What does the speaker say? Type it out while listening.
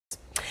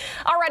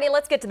Alrighty,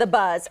 let's get to the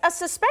buzz. A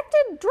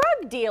suspected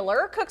drug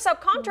dealer cooks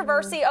up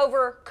controversy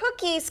over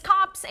cookies,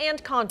 cops,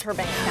 and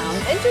contraband.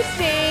 Sounds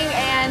interesting.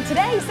 And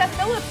today, Seth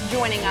Phillips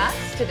joining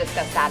us to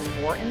discuss that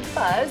and more in the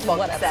buzz.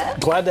 Welcome, Seth.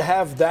 Glad to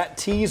have that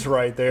tease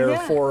right there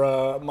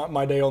for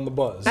my day on the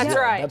buzz. That's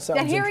right. That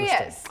sounds here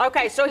interesting. he is.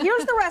 Okay, so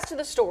here's the rest of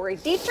the story.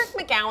 Dietrich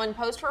McGowan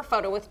posed for a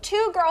photo with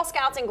 2 Girl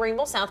Scouts in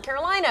Greenville, South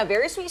Carolina.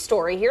 Very sweet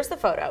story. Here's the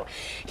photo.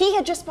 He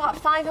had just bought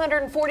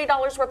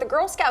 $540 worth of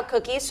Girl Scout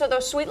cookies so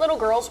those sweet little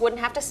girls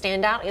wouldn't have to stand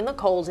out in the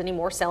cold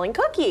anymore selling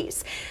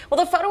cookies. Well,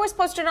 the photo was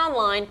posted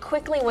online,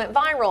 quickly went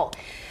viral.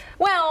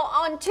 Well,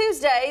 on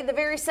Tuesday, the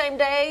very same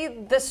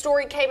day the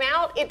story came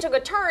out, it took a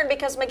turn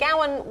because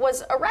McGowan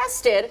was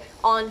arrested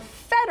on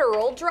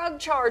federal drug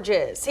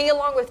charges. He,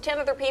 along with 10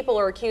 other people,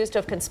 are accused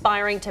of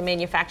conspiring to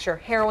manufacture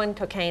heroin,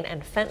 cocaine,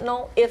 and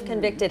fentanyl. If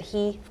convicted,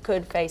 he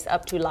could face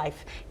up to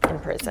life in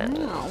prison.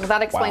 Oh, well,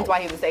 that explains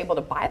why he was able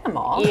to buy them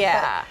all.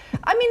 Yeah.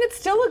 I mean, it's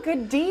still a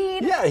good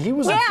deed. Yeah, he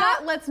was.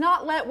 Let's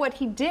not let what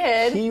he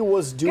did. He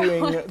was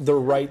doing the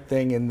right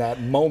thing in that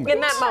moment.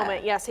 In that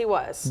moment, yes, he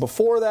was.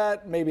 Before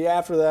that, maybe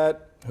after that,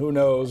 who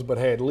knows? But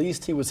hey, at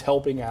least he was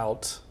helping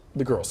out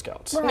the Girl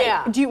Scouts. Right.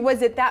 Yeah.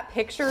 Was it that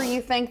picture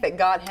you think that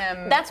got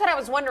him? That's what I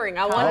was wondering.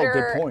 I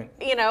wonder, good point.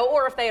 you know,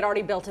 or if they had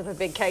already built up a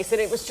big case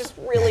and it was just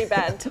really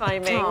bad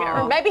timing.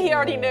 Or maybe he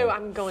already knew,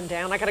 I'm going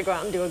down. I got to go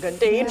out and do a good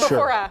deed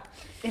before I...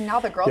 And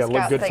now the Girl look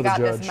Scouts, good they for the got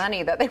this judge.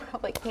 money that they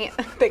probably can't.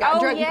 They got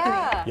drug money.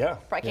 Yeah,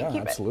 Probably can't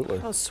keep absolutely.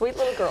 Oh, sweet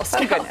little Girl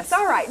Scouts. Oh, goodness.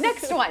 All right,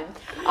 next one.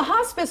 A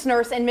hospice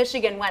nurse in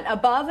Michigan went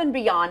above and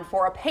beyond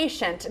for a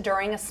patient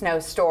during a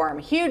snowstorm.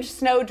 Huge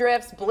snow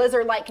drifts,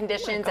 blizzard-like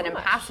conditions, and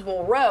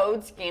impassable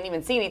roads. You can't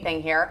even see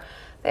anything here.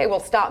 They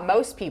will stop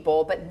most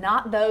people, but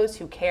not those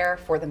who care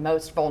for the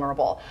most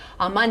vulnerable.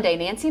 On Monday,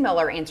 Nancy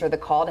Miller answered the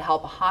call to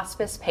help a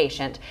hospice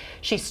patient.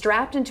 She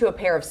strapped into a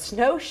pair of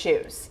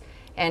snowshoes,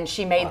 and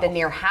she made the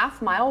near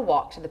half-mile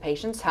walk to the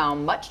patient's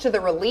home, much to the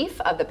relief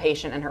of the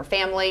patient and her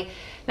family.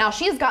 Now,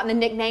 she has gotten the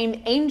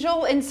nickname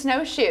Angel in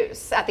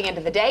Snowshoes. At the end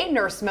of the day,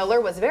 Nurse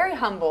Miller was very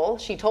humble.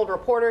 She told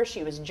reporters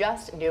she was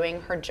just doing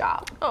her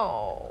job.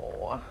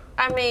 Oh,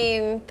 I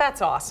mean,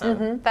 that's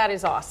awesome. That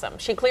is awesome.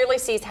 She clearly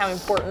sees how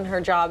important her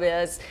job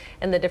is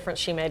and the difference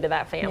she made to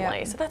that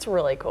family. So that's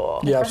really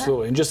cool. Yeah,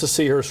 absolutely. And just to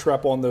see her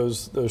strap on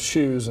those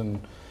shoes and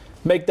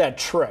make that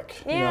trek,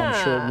 you know,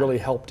 I'm sure it really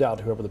helped out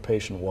whoever the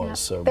patient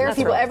was. So there are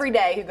people every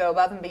day who go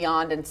above and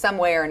beyond in some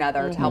way or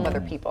another to help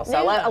other people. So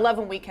I love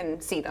when we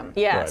can see them.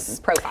 Yes.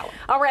 Profile them.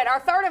 All right, our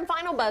third and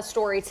final buzz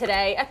story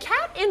today. A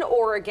cat in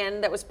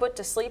Oregon that was put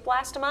to sleep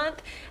last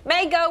month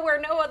may go where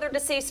no other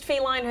deceased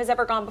feline has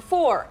ever gone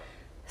before.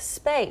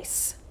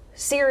 Space.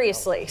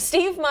 Seriously.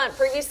 Steve Munt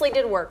previously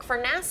did work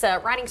for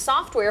NASA writing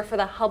software for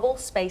the Hubble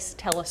Space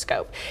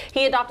Telescope.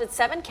 He adopted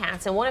 7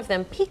 cats, and one of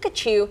them,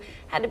 Pikachu,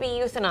 had to be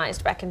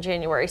euthanized back in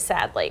January,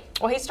 sadly.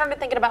 Well, he started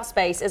thinking about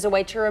space as a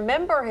way to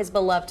remember his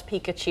beloved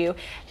Pikachu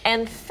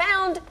and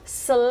found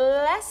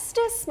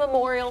Celestis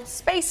Memorial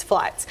Space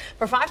Flights.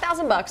 For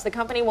 $5,000, the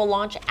company will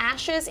launch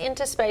ashes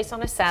into space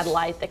on a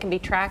satellite that can be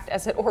tracked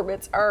as it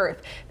orbits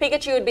Earth.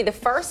 Pikachu would be the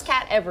first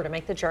cat ever to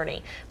make the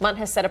journey. Munt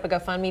has set up a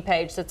GoFundMe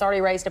page that's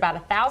already raised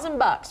about $1,000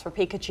 for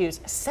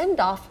Pikachu's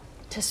send-off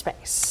to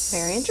space.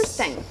 Very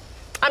interesting.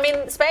 I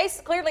mean,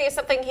 space clearly is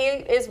something he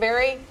is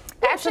very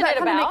passionate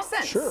that about. Makes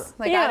sense. Sure.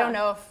 Like, I don't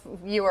know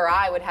if you or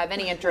I would have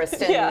any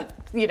interest in,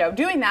 you know,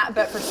 doing that,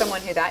 but for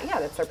someone who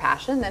that's their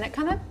passion, then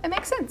it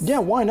makes sense. Yeah,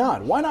 why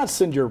not? Why not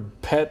send your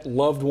pet,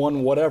 loved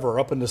one, whatever,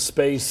 up into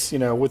space, you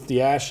know, with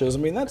the ashes? I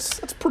mean, that's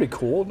pretty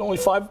cool. Only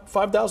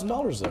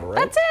 $5,000 though, right?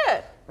 That's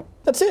it.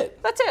 That's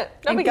it. That's it.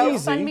 No And big deal.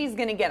 GoFundMe's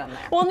going to get them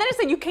there. Well, and then it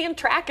said you can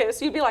track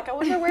us. You'd be like, I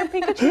wonder where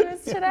Pikachu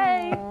is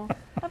today.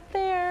 Up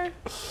there.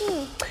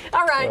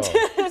 All right.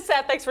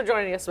 Seth, thanks for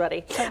joining us,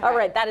 buddy. All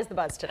right, that is the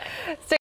buzz today.